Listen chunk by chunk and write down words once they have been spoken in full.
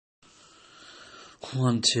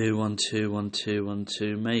1 2 1 2 1 2 1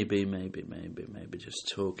 2. Maybe just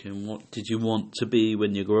talking. What did you want to be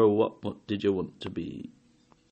when you grow up? What did you want to be?